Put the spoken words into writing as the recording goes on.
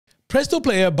Presto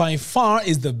Player by far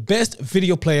is the best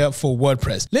video player for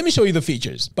WordPress. Let me show you the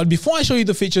features. But before I show you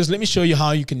the features, let me show you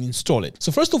how you can install it. So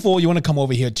first of all, you want to come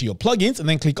over here to your plugins and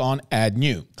then click on Add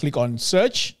New. Click on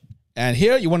Search. And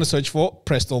here you want to search for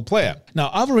Presto Player.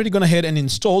 Now, I've already gone ahead and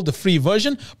installed the free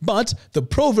version, but the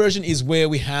pro version is where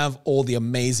we have all the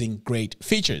amazing, great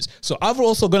features. So I've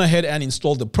also gone ahead and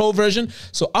installed the pro version.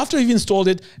 So after you've installed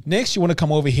it, next you want to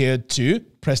come over here to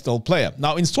Presto Player.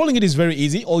 Now, installing it is very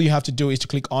easy. All you have to do is to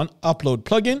click on Upload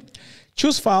Plugin,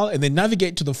 choose File, and then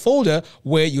navigate to the folder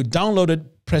where you downloaded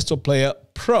Presto Player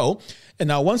Pro. And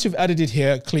now once you've added it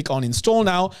here, click on Install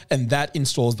Now, and that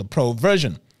installs the pro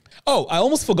version. Oh, I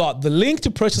almost forgot. The link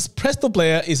to purchase Presto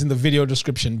Player is in the video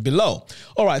description below.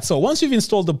 All right, so once you've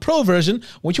installed the pro version,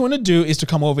 what you want to do is to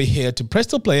come over here to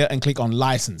Presto Player and click on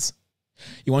License.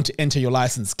 You want to enter your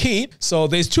license key. So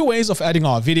there's two ways of adding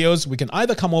our videos. We can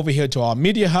either come over here to our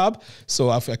Media Hub.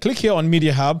 So if I click here on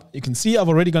Media Hub, you can see I've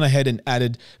already gone ahead and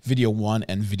added video 1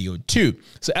 and video 2.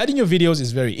 So adding your videos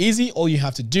is very easy. All you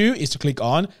have to do is to click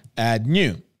on Add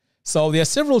New. So there are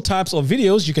several types of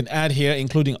videos you can add here,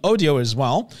 including audio as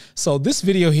well. So this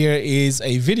video here is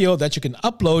a video that you can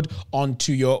upload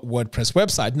onto your WordPress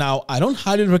website. Now, I don't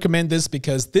highly recommend this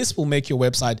because this will make your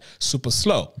website super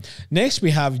slow. Next,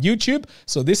 we have YouTube.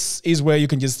 So this is where you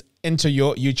can just enter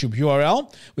your YouTube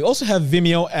URL. We also have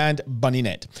Vimeo and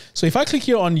Bunnynet. So if I click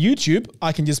here on YouTube,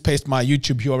 I can just paste my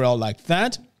YouTube URL like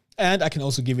that. And I can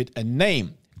also give it a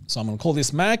name. So I'm going to call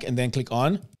this Mac and then click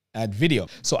on Add Video.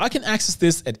 So I can access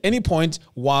this at any point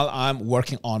while I'm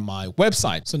working on my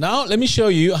website. So now let me show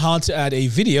you how to add a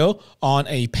video on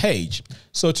a page.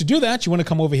 So to do that, you want to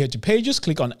come over here to Pages,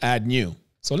 click on Add New.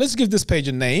 So let's give this page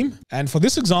a name. And for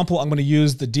this example, I'm going to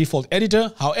use the default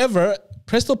editor. However,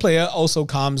 Presto Player also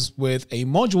comes with a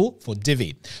module for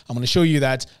Divi. I'm going to show you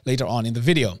that later on in the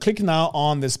video. Click now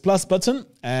on this plus button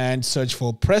and search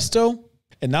for Presto.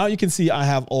 And now you can see I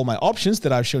have all my options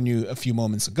that I've shown you a few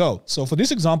moments ago. So for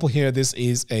this example here, this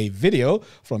is a video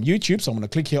from YouTube. So I'm going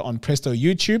to click here on Presto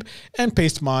YouTube and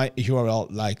paste my URL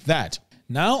like that.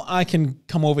 Now I can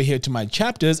come over here to my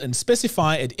chapters and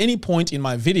specify at any point in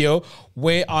my video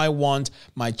where I want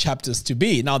my chapters to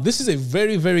be. Now, this is a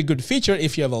very, very good feature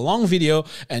if you have a long video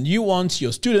and you want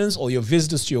your students or your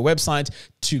visitors to your website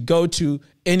to go to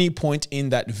any point in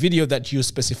that video that you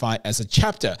specify as a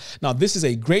chapter. Now, this is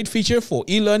a great feature for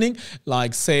e-learning.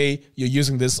 Like say you're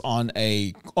using this on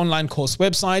an online course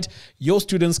website, your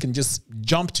students can just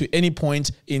jump to any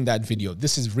point in that video.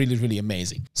 This is really, really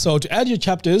amazing. So to add your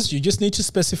chapters, you just need to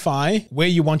specify where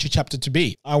you want your chapter to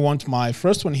be. I want my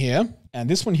first one here. And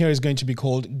this one here is going to be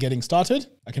called Getting Started.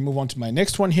 I can move on to my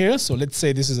next one here. So let's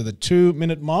say this is at the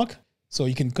 2-minute mark. So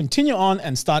you can continue on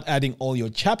and start adding all your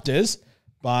chapters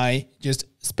by just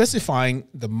specifying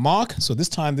the mark. So this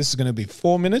time this is going to be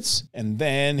 4 minutes. And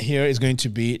then here is going to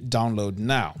be download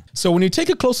now. So when you take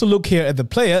a closer look here at the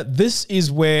player, this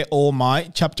is where all my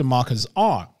chapter markers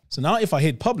are. So now if I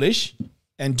hit publish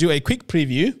and do a quick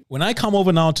preview, when I come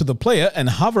over now to the player and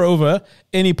hover over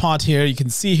any part here, you can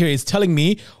see here it's telling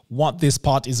me what this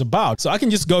part is about. So I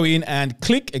can just go in and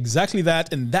click exactly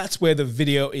that, and that's where the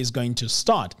video is going to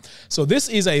start. So this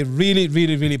is a really,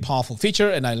 really, really powerful feature,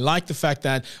 and I like the fact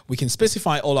that we can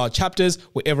specify all our chapters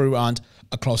wherever we want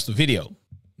across the video.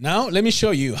 Now, let me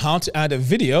show you how to add a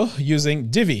video using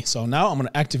Divi. So now I'm going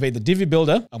to activate the Divi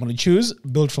builder. I'm going to choose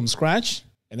Build from Scratch,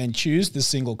 and then choose this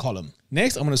single column.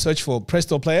 Next, I'm going to search for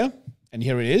Presto Player, and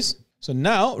here it is. So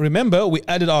now, remember, we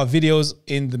added our videos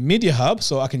in the Media Hub,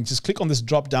 so I can just click on this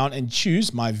drop down and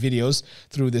choose my videos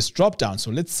through this drop down. So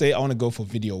let's say I want to go for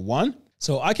video 1.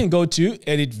 So I can go to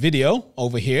Edit Video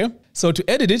over here. So to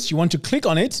edit it, you want to click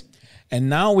on it. And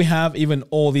now we have even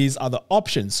all these other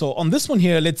options. So on this one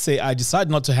here, let's say I decide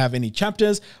not to have any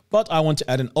chapters, but I want to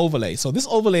add an overlay. So this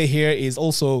overlay here is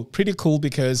also pretty cool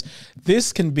because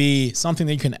this can be something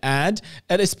that you can add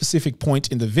at a specific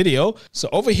point in the video. So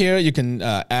over here, you can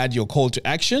add your call to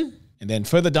action. And then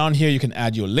further down here, you can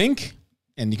add your link.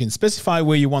 And you can specify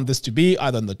where you want this to be,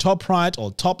 either on the top right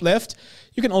or top left.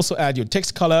 You can also add your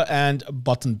text color and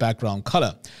button background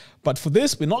color. But for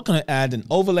this, we're not going to add an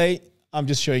overlay. I'm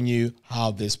just showing you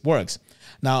how this works.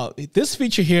 Now, this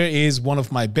feature here is one of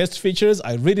my best features.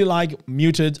 I really like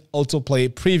muted autoplay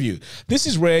preview. This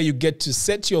is where you get to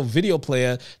set your video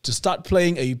player to start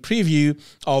playing a preview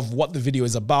of what the video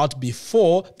is about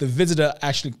before the visitor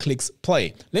actually clicks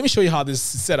play. Let me show you how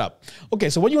this is set up. Okay,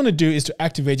 so what you want to do is to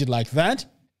activate it like that.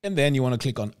 and then you want to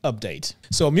click on update.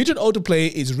 So muted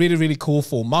autoplay is really, really cool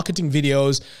for marketing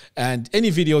videos and any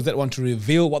videos that want to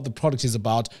reveal what the product is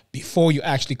about before you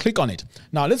actually click on it.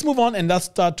 Now let's move on and let's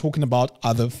start talking about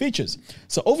other features.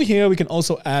 So over here, we can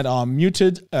also add our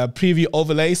muted preview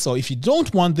overlay. So if you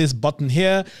don't want this button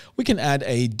here, we can add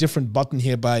a different button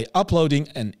here by uploading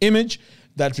an image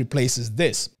that replaces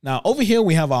this. Now over here,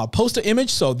 we have our poster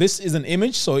image. So this is an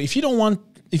image. So if you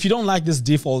don't like this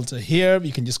default here,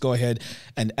 you can just go ahead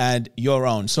and add your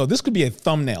own. So this could be a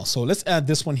thumbnail. So let's add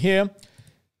this one here.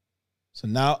 So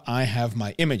now I have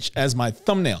my image as my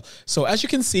thumbnail. So as you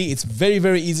can see, it's very,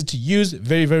 very easy to use,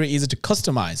 very, very easy to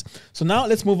customize. So now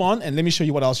let's move on and let me show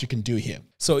you what else you can do here.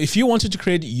 So if you wanted to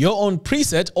create your own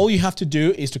preset, all you have to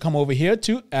do is to come over here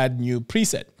to add new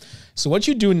preset. So what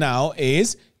you do now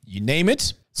is you name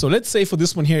it. So let's say for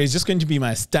this one here is just going to be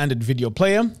my standard video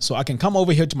player. So I can come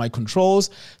over here to my controls.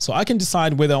 So I can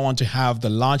decide whether I want to have the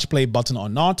large play button or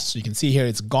not. So you can see here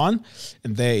it's gone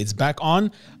and there it's back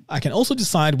on. I can also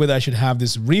decide whether I should have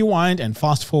this rewind and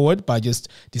fast forward by just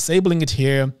disabling it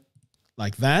here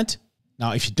like that.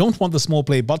 Now, if you don't want the small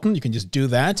play button, you can just do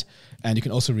that. And you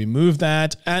can also remove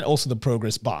that and also the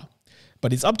progress bar.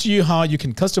 But it's up to you how you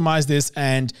can customize this,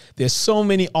 and there's so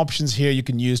many options here you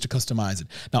can use to customize it.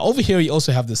 Now over here, you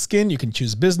also have the skin. You can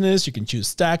choose business, you can choose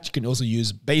stacked, you can also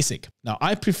use basic. Now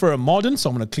I prefer modern,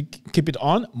 so I'm gonna keep it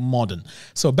on modern.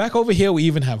 So back over here, we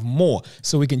even have more.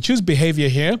 So we can choose behavior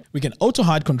here. We can auto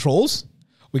hide controls.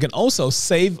 We can also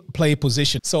save play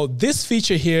position. So this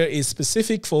feature here is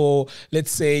specific for,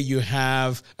 let's say you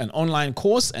have an online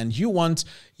course and you want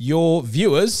your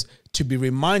viewers to be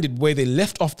reminded where they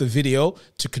left off the video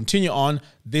to continue on.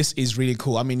 This is really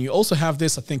cool. I mean, you also have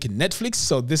this, I think, in Netflix.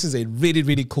 So this is a really,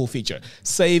 really cool feature.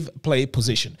 Save play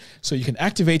position. So you can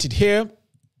activate it here.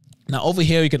 Now over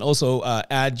here, you can also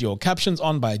add your captions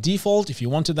on by default if you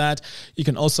wanted that. You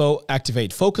can also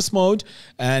activate focus mode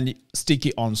and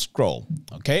sticky on scroll.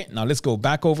 Okay, now let's go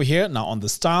back over here. Now on the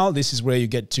style, this is where you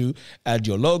get to add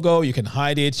your logo. You can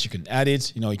hide it, you can add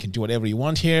it, you can do whatever you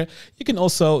want here. You can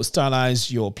also stylize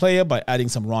your player by adding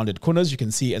some rounded corners. You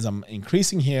can see as I'm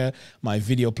increasing here, my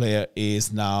video player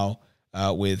is now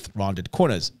with rounded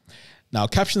corners. Now,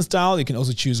 caption style, you can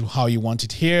also choose how you want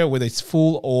it here, whether it's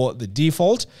full or the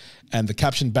default, and the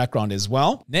caption background as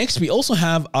well. Next, we also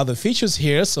have other features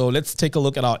here. So let's take a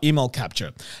look at our email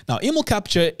capture. Now, email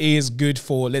capture is good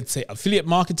for, let's say, affiliate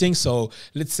marketing. So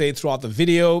let's say throughout the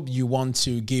video, you want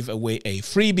to give away a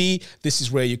freebie. This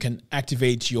is where you can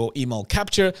activate your email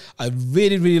capture. I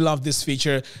really, really love this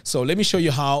feature. So let me show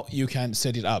you how you can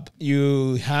set it up.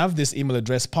 You have this email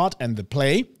address part and the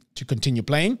play to continue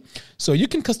playing. So you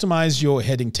can customize your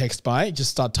heading text by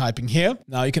just start typing here.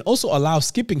 Now you can also allow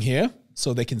skipping here,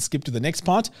 so they can skip to the next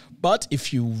part. But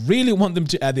if you really want them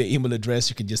to add their email address,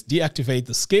 you can just deactivate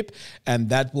the skip, and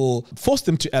that will force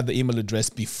them to add the email address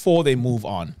before they move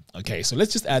on. Okay, so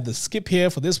let's just add the skip here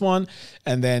for this one.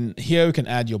 And then here we can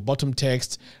add your bottom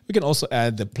text. We can also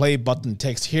add the play button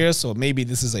text here. So maybe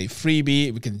this is a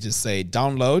freebie. We can just say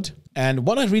download. And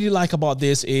what I really like about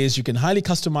this is you can highly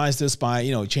customize this by,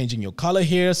 changing your color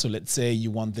here. So let's say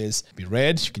you want this to be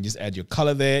red. You can just add your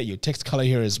color there, your text color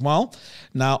here as well.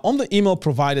 Now on the email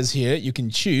providers here, you can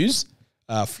choose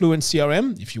Fluent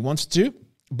CRM if you wanted to,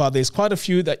 but there's quite a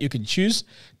few that you can choose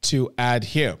to add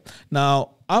here.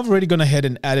 Now, I've already gone ahead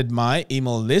and added my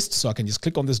email list. So I can just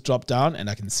click on this drop down and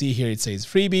I can see here it says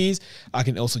freebies. I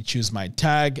can also choose my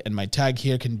tag, and my tag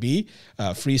here can be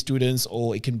free students,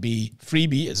 or it can be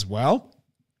freebie as well.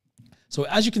 So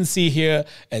as you can see here,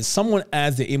 as someone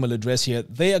adds their email address here,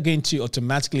 they are going to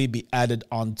automatically be added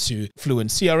onto Fluent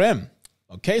CRM.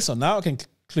 Okay, so now I can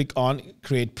click on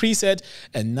create preset,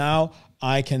 and now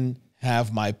I can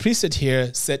have my preset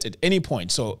here set at any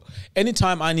point. So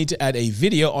anytime I need to add a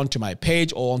video onto my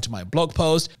page or onto my blog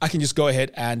post, I can just go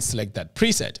ahead and select that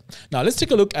preset. Now let's take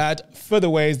a look at further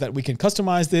ways that we can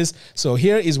customize this. So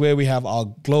here is where we have our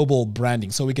global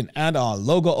branding. So we can add our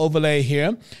logo overlay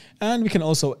here, and we can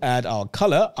also add our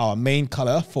color, our main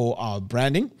color for our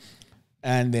branding.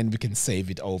 And then we can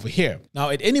save it over here. Now,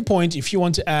 at any point, if you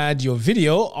want to add your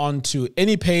video onto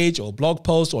any page or blog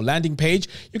post or landing page,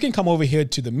 you can come over here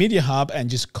to the Media Hub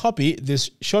and just copy this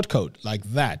shortcode like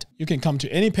that. You can come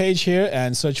to any page here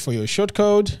and search for your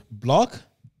shortcode block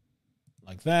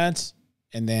like that,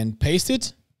 and then paste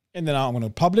it. And then I'm going to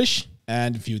publish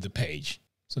and view the page.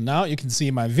 So now you can see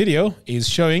my video is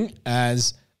showing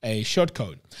as a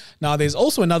shortcode. Now, there's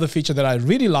also another feature that I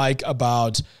really like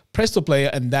about Presto Player,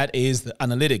 and that is the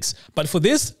analytics. But for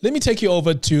this, let me take you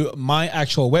over to my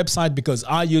actual website because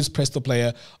I use Presto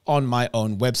Player on my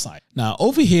own website. Now,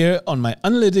 over here on my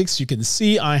analytics, you can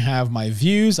see I have my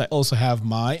views. I also have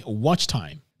my watch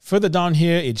time. Further down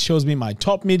here, it shows me my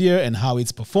top media and how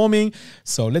it's performing.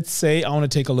 So let's say I want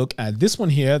to take a look at this one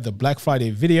here, the Black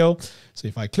Friday video. So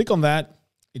if I click on that,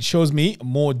 it shows me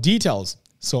more details.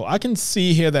 So I can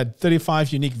see here that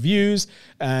 35 unique views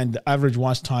and the average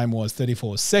watch time was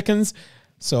 34 seconds.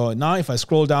 So now if I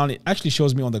scroll down, it actually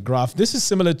shows me on the graph. This is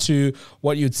similar to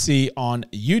what you'd see on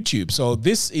YouTube. So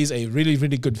this is a really,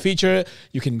 really good feature.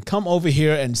 You can come over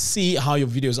here and see how your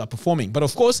videos are performing. But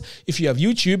of course, if you have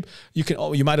YouTube,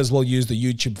 you might as well use the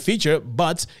YouTube feature.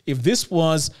 But if this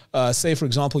was, say, for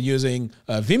example, using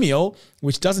Vimeo,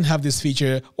 which doesn't have this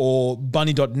feature, or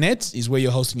bunny.net is where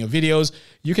you're hosting your videos,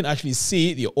 you can actually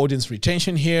see the audience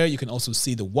retention here. You can also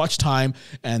see the watch time.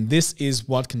 And this is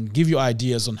what can give you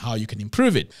ideas on how you can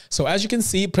improve it. So as you can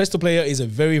see, Presto Player is a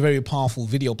very, very powerful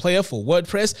video player for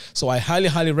WordPress. So I highly,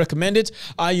 highly recommend it.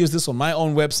 I use this on my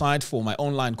own website for my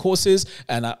online courses,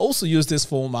 and I also use this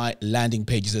for my landing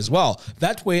pages as well.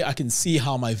 That way I can see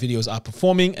how my videos are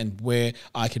performing and where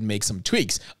I can make some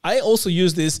tweaks. I also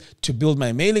use this to build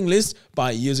my mailing list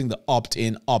by using the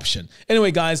opt-in option.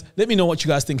 Anyway, guys, let me know what you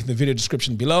guys think in the video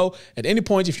description below. At any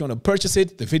point, if you want to purchase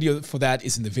it, the video for that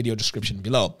is in the video description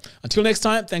below. Until next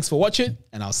time, thanks for watching,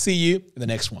 and I'll see you in the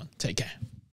next one. Take care.